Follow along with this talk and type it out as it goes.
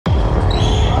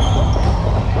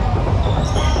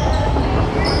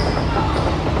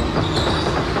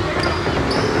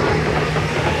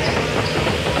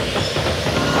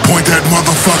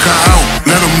motherfucker out,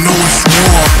 let them know it's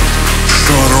war.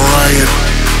 Start a riot,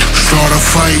 start a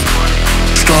fight,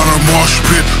 start a mosh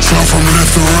pit, start from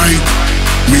left to right.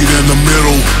 Meet in the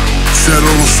middle,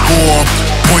 settle the score.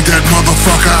 Point that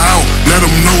motherfucker out, let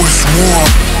them know it's war.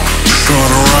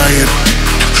 Start a riot,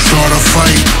 start a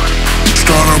fight,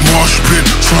 start a mosh pit,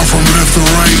 start from left to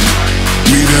right.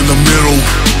 Meet in the middle,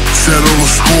 settle the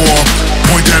score.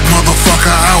 Point that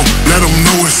motherfucker out, let them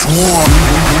know it's war.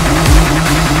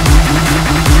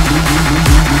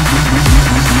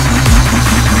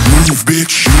 Move,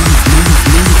 bitch.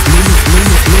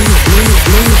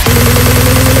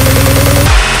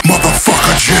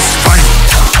 Motherfucker, just fight.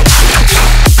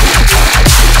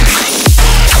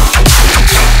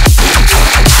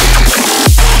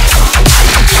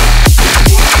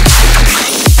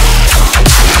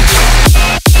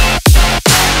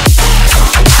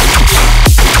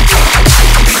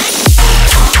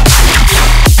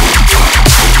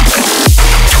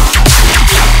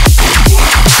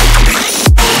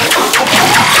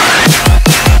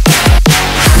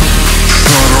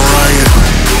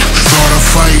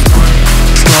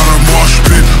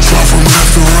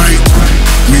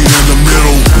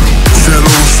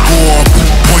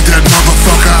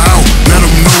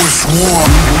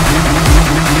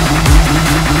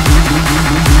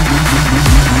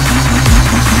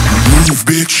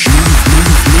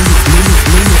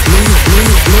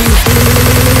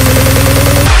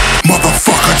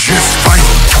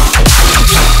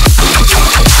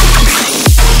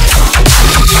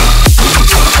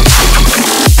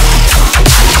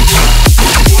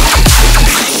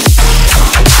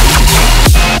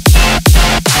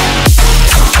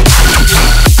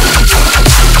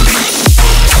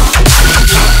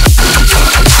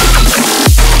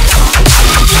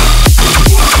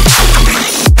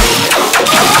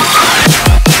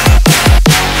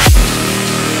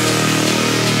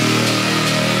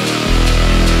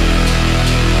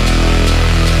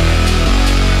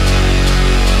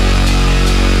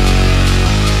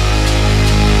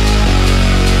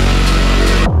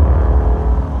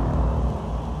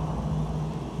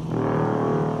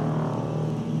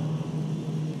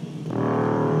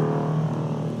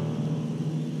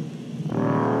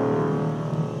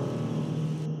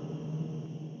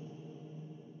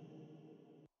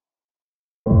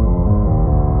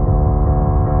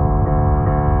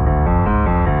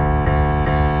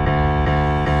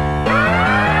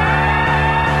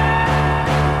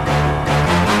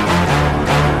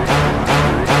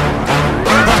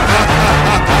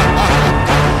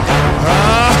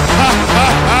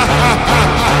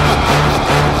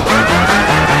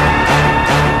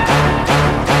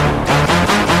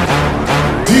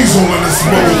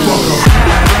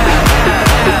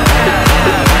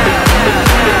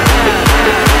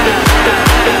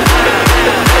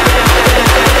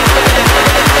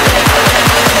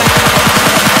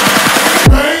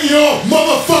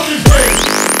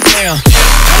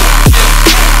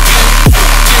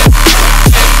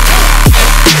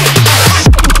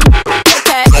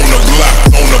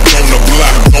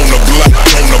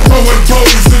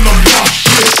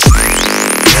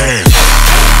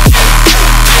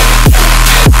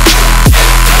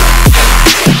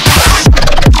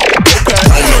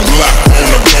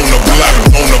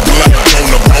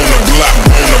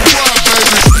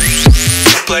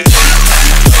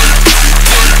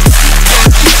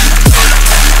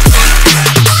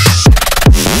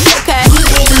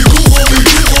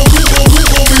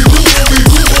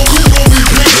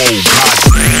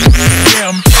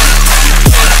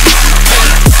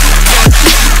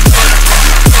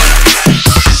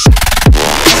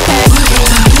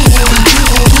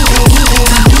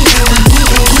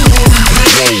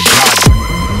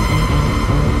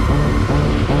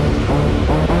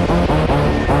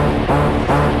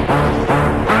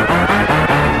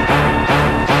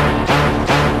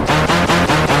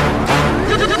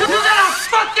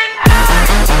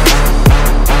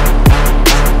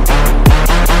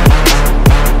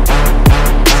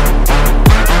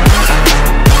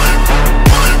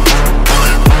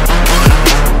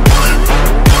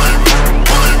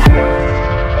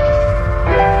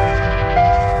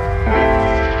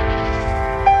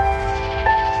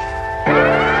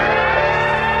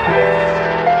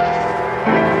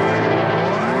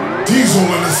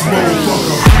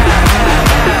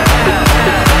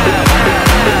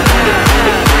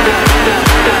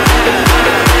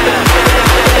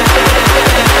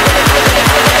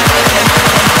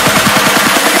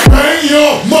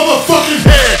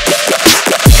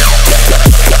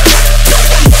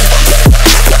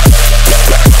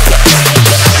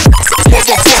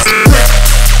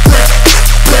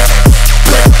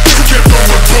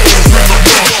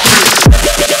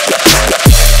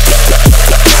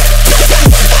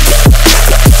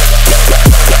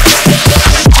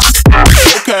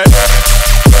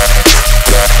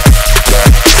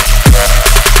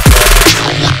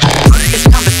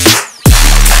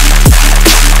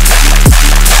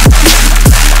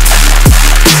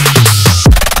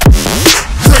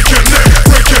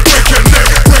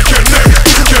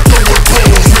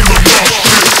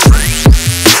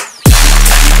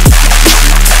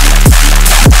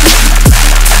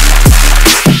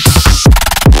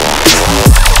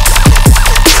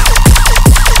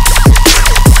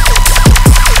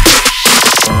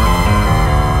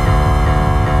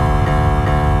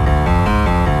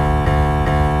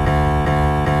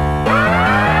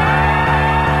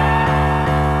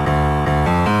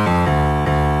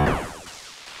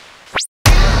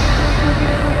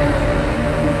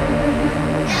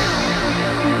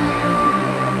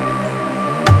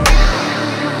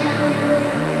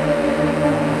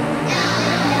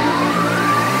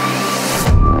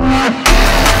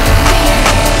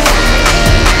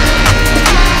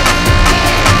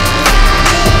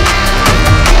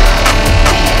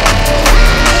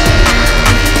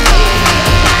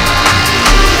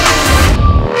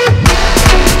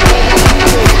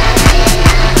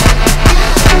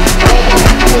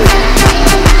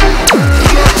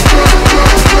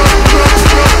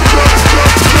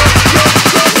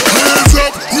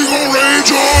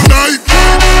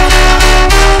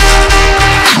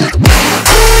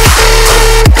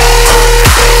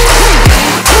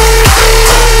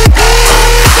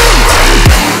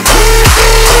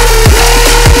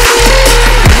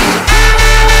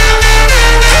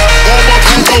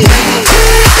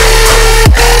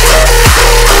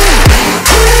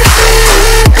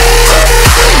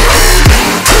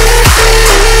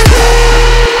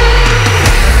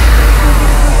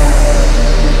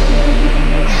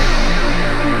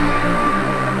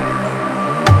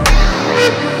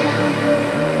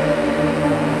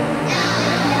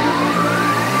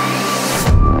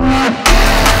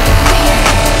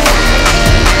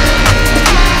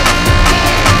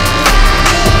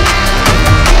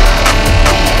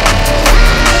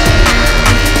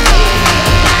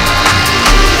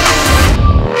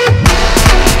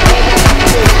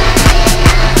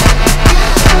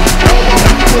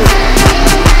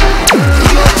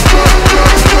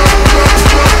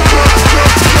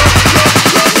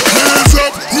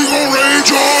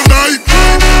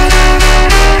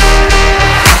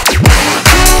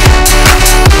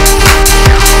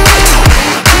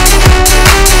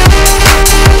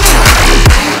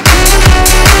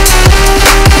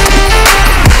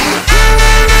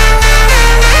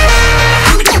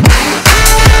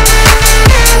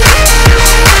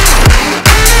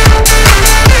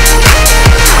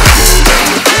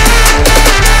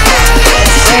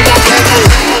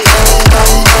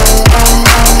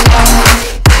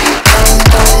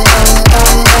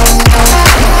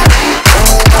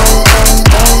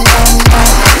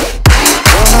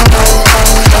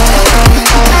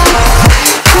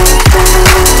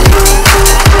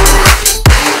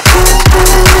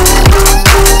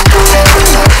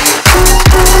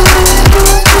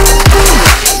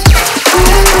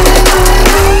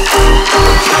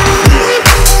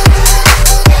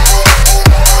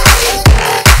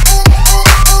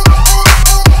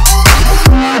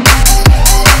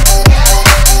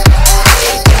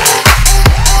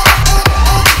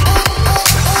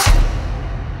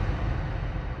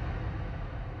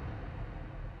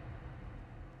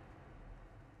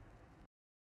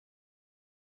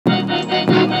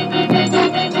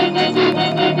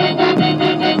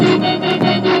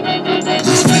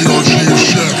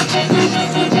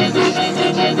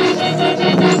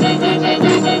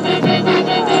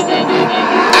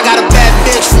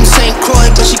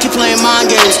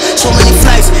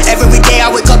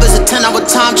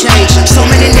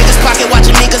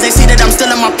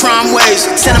 crime waves.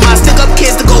 Sending my stick up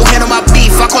kids to go handle my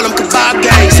beef. I call them kebab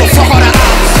gangs. So fuck all the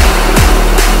ops.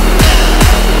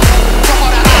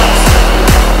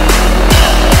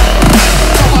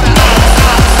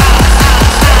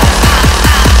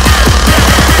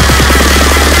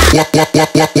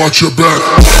 Watch your back.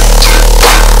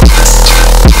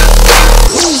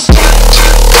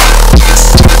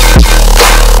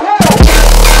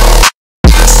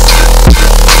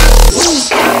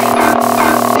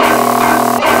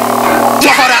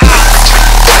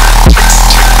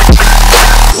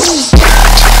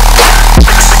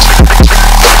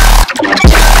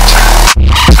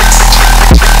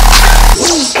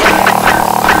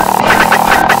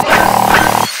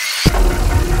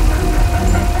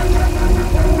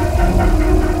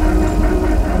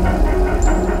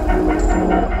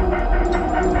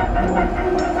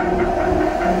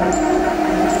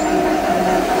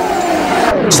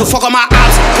 So fuck all my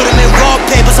ops, put them in raw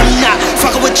papers, I'm not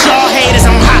fucking with y'all haters,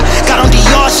 I'm hot. Got on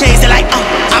Dior shades, they're like,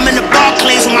 I'm in the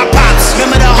Barclays with my pops.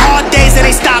 Remember the hard days that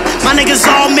they stopped, my niggas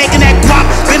all making that guap.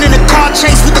 Been in the car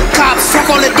chase with the cops, fuck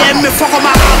all of them and fuck all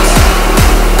my ops.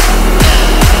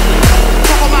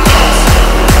 Fuck all my ops.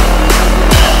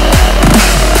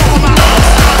 Fuck all my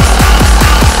ops.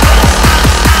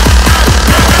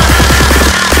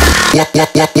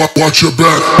 Watch your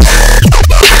back.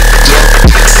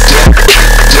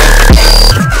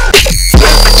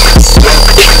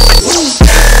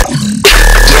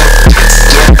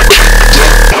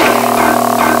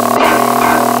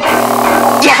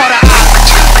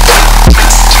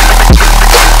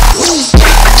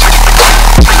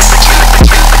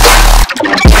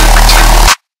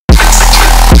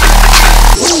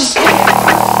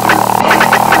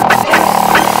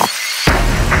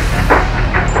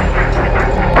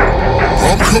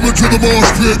 I'm coming to the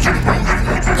mosh pit.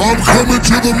 I'm coming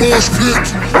to the mosh pit.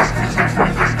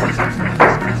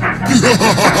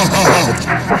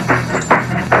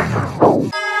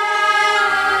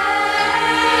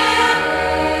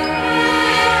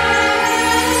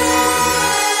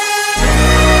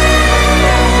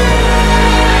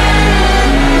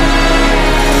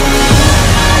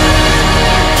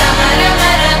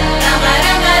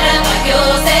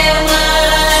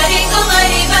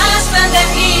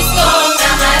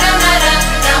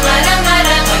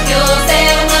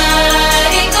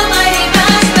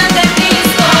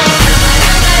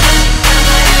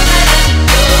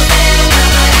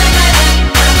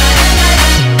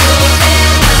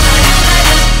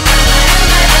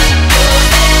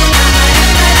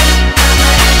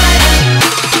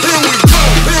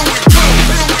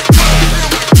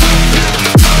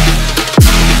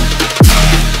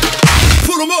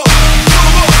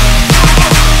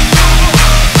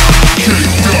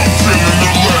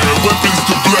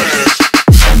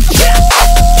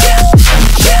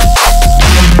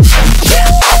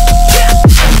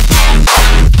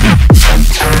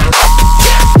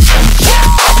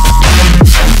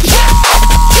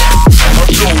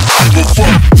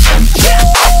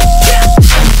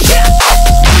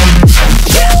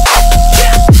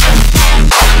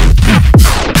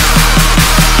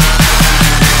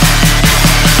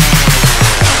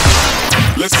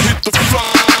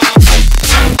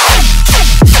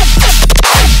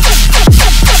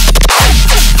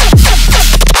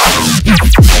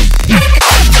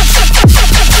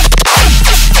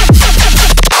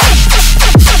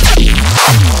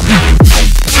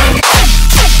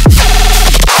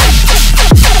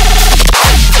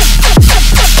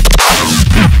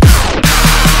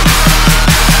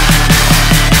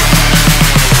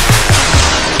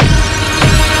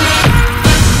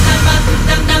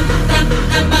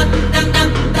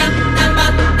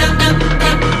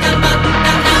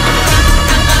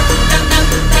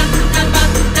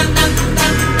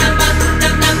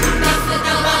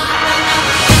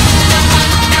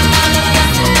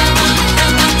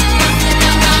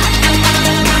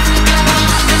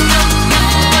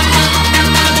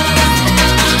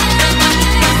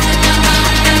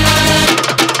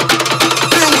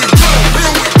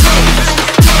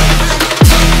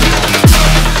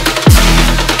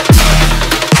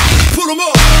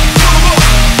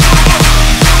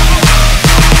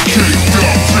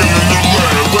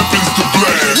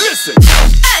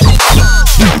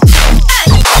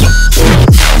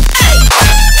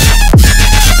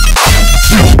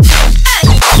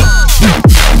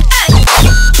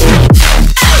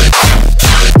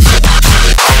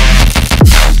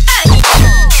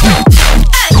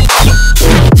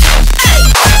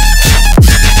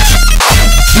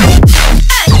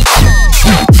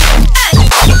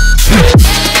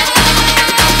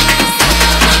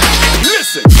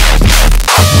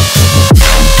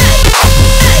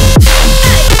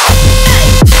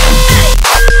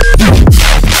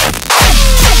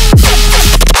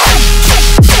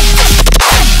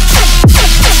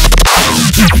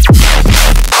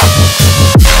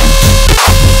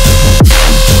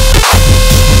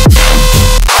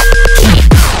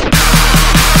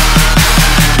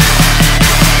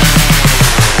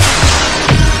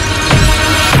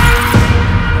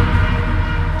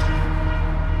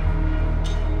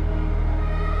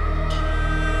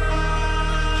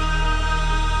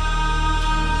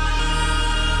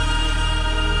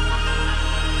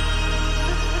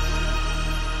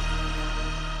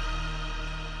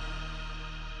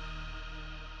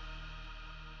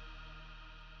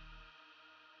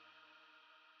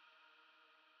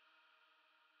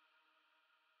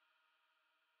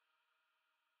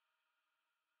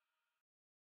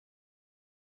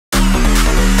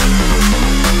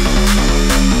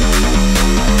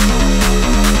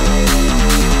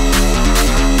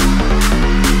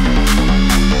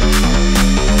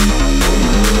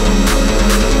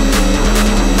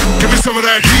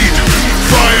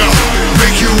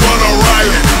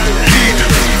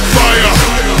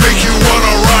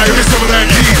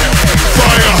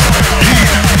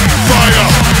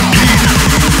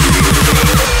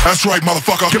 That's right,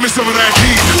 motherfucker. Give me some of that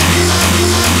heat.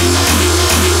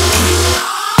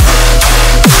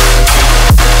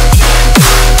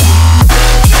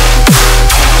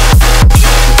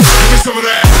 Give me some of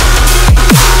that.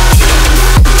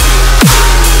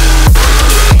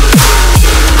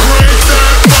 Crank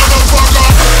that motherfucker.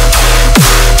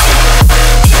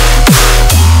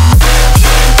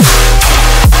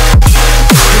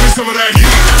 Give me some of that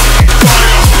heat.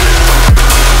 Fire.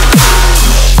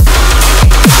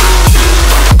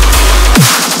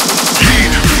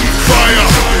 Heat, fire,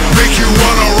 make you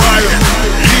wanna riot.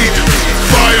 Heat,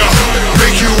 fire,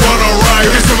 make you wanna riot.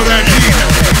 Give me some of that heat.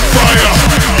 Fire,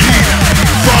 heat,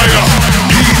 fire,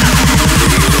 heat.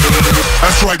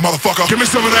 That's right, motherfucker. Give me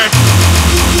some of that.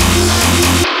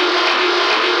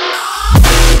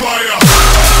 Fire.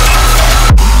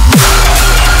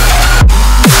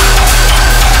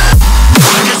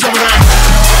 Give me some of that.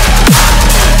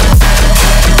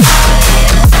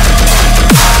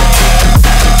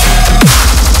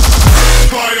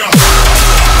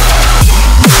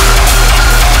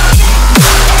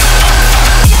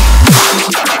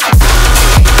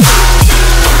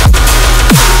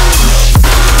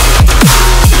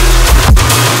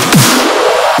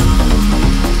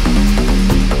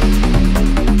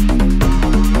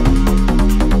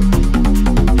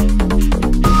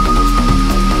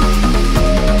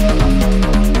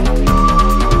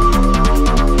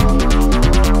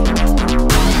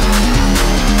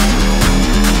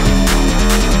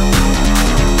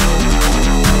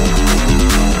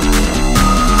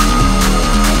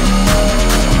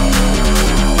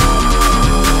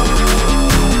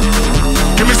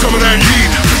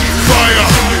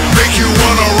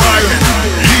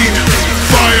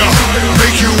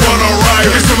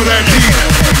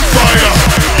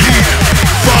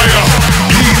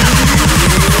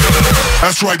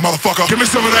 That's right, motherfucker. Give me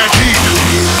some of that heat.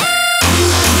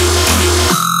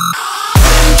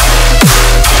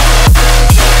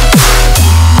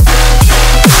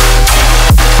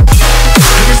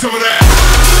 Give me some of that.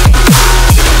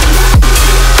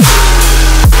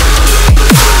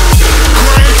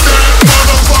 Crank that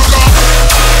motherfucker.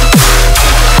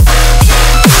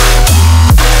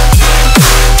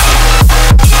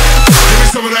 Give me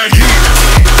some of that heat.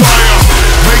 Fire,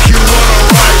 make you wanna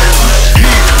riot.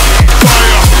 Heat,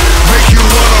 fire, make you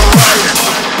wanna riot.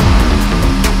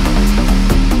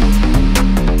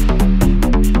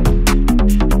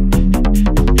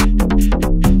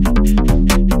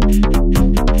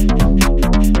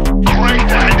 Crank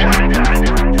that.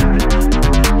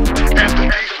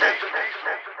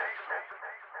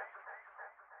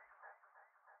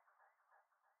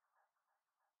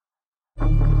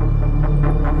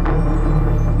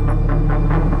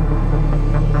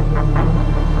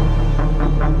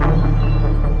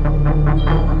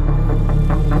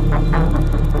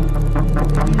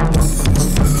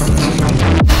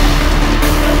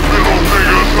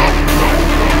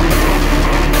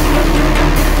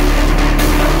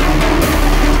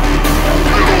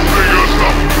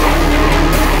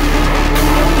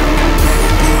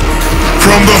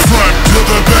 From the front to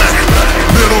the back,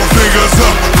 middle fingers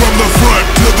up. From the front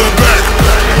to the back,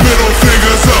 middle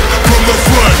fingers up. From the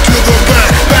front to the back,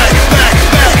 back, back,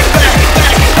 back, back, back,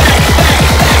 back, back.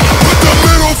 Put the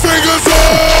middle fingers up.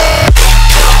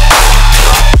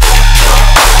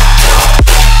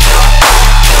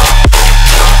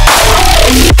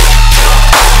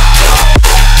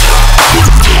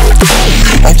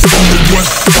 I'm from the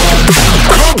West Side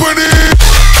Company.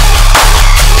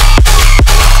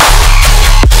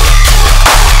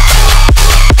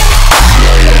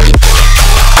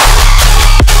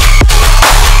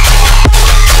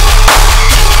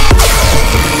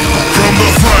 From the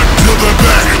front to the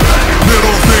back,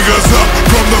 middle fingers up.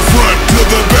 From the front to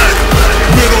the back,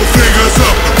 middle fingers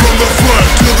up. From the front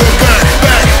to the back,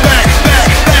 back, back,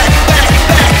 back, back, back, back,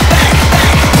 back, back.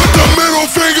 Put the middle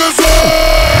fingers up.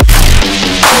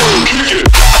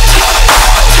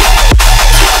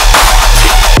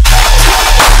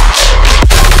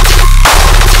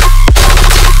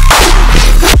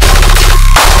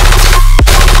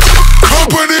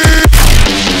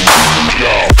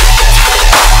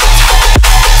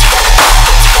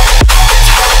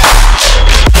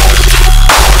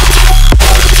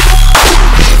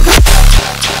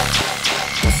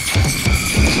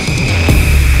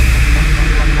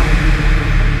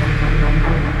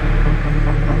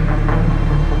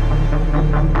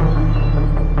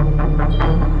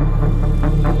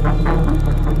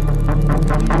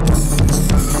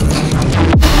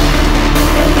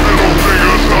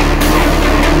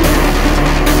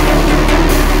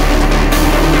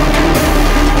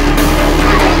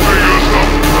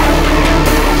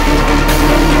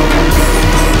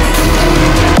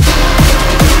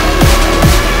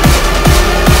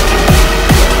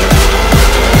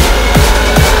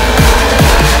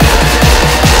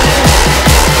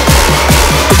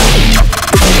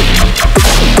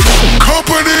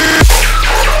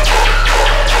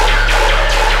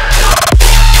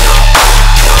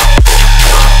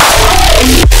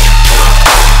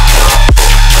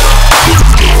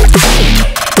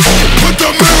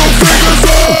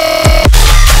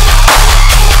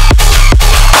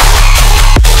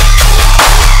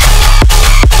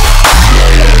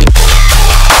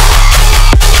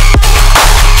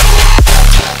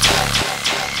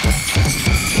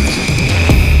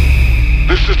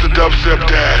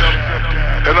 accept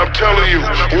that. And I'm telling you,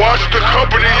 watch the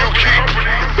company you keep.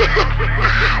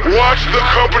 Watch the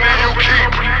company you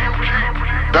keep.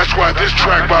 That's why this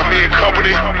track by me and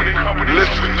company,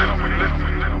 listen.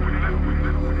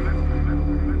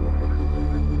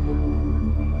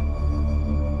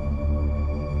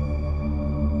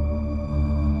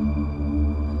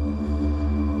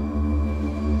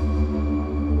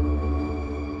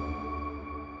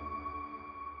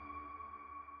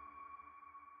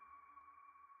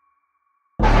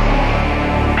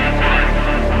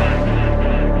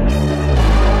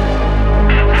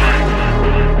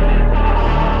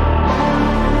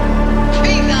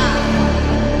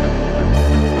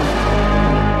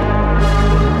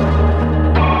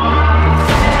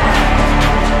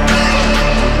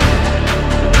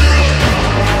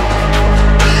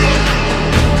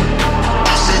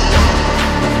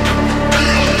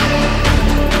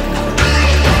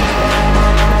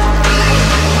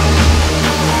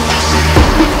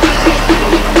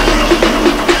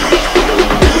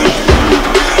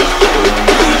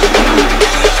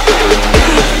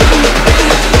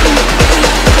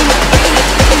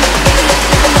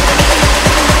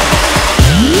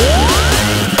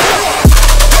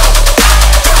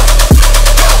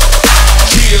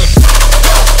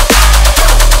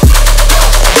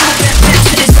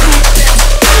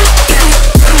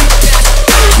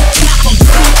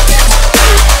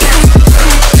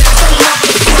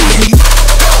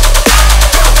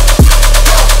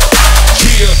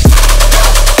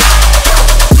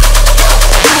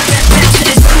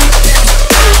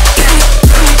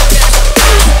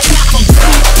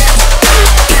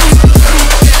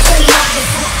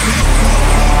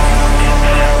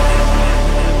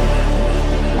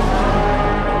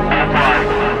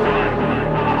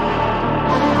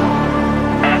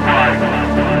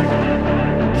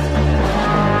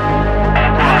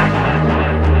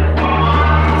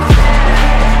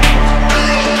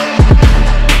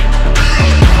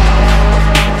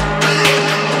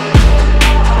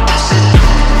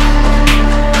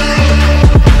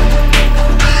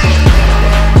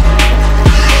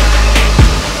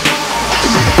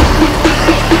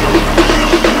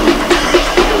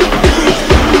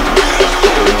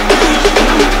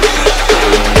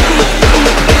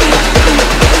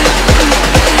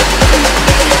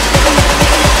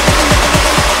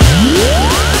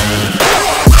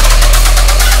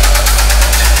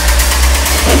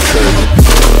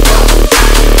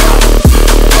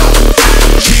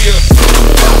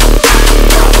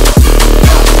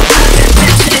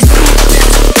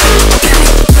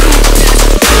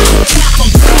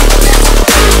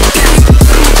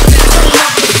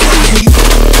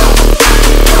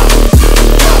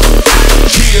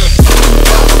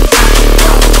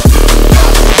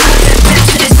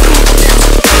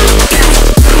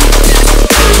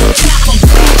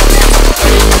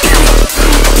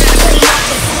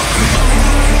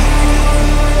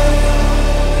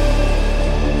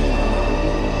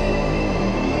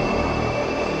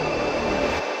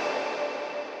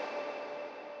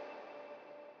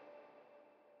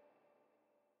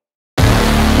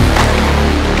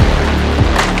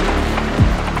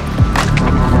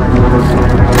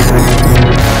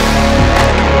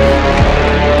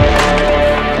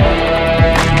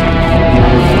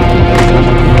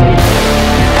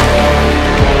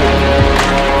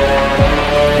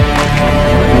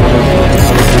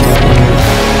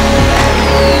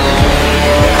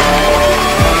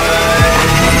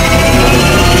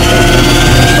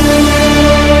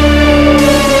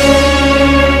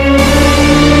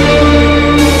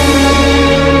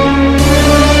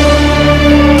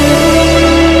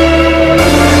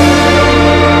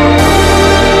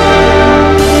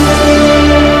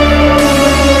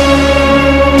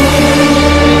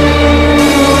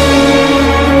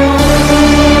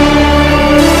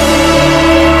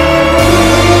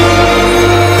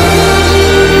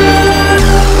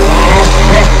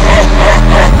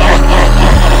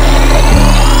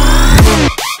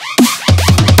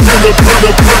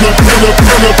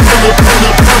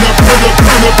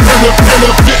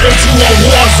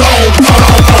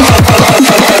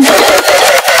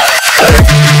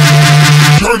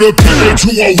 Turn the pit into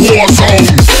a war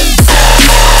zone.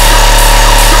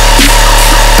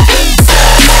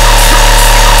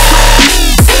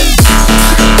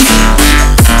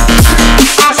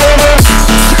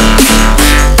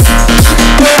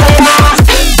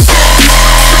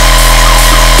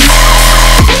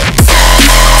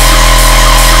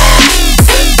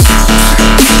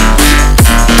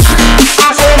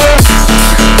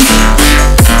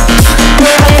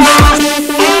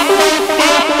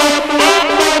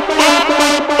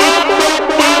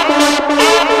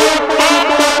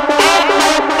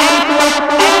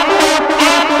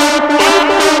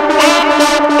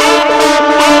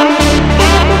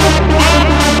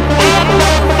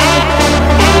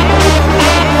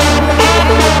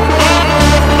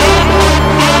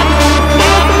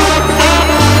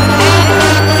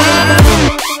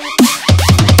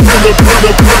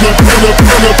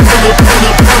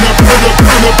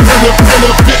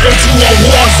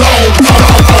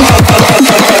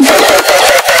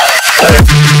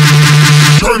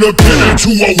 to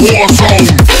a war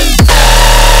zone.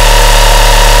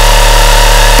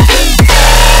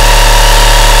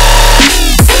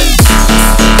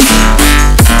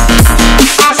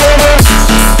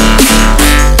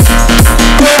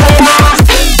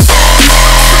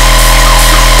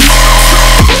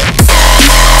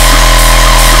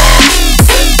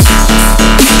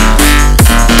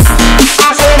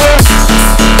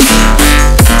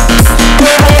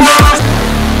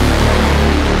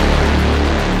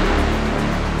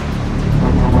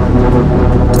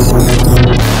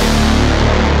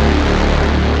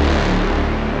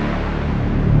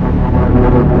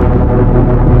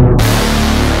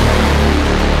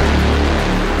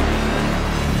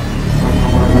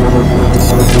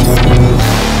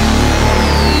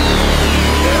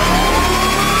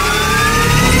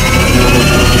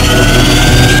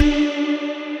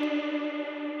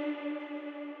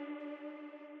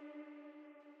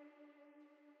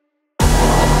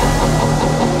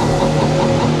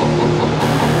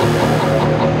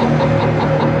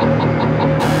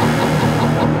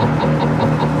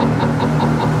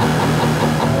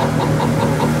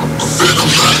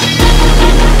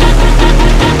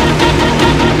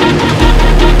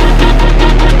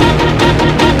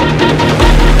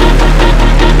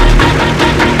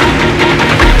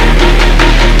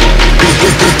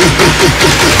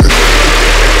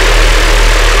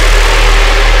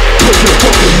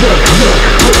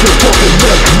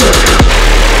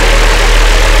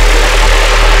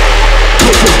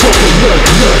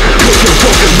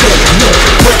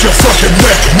 Break your fucking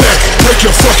neck, neck. Break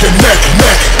your fucking neck,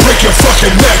 neck. Break your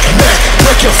fucking neck, neck.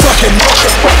 Break your fucking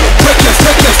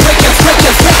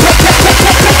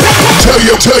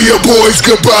Tell your boys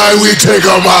goodbye, we take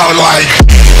them out like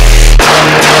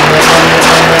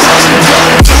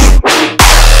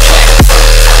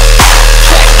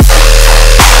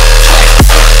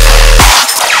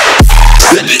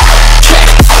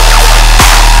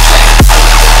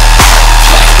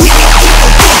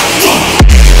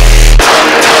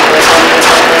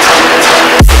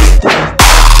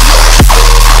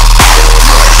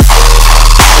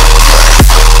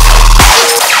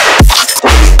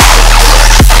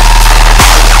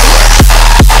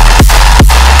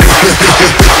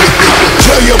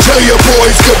Tell your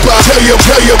boys goodbye. Tell your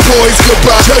boys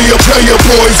goodbye. Tell your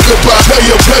boys goodbye.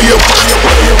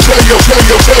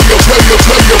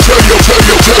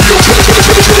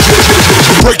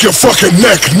 Break your fucking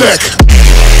neck, neck.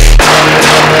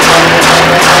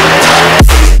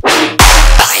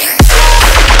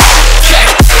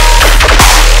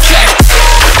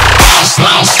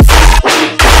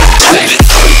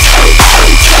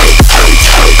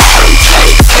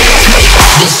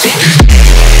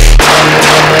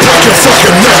 Break your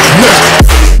fucking neck, neck.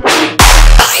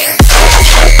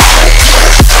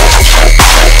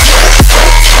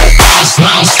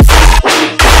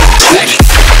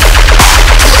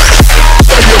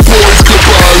 Tell your boys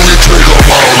goodbye, we take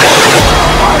them out.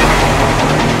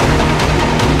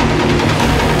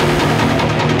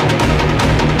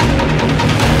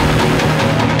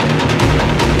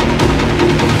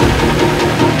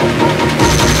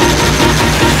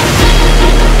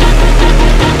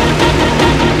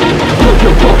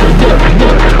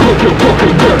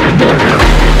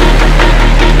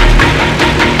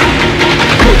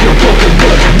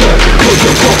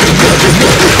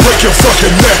 Break your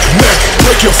fucking neck, neck.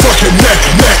 Break your fucking neck,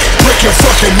 neck. Break your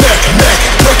fucking neck, neck.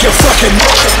 Break your fucking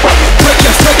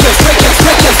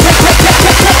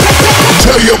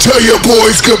Tell your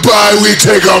boys goodbye, we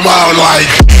take them out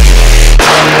like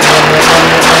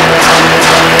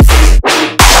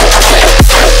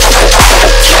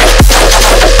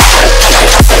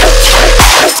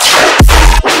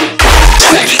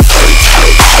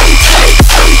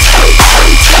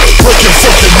break your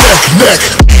fucking neck, neck.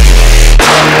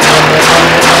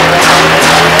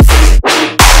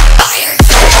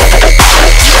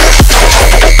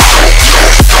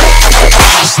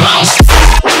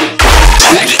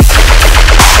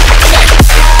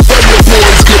 Tell your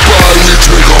boys goodbye, we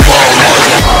take them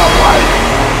out like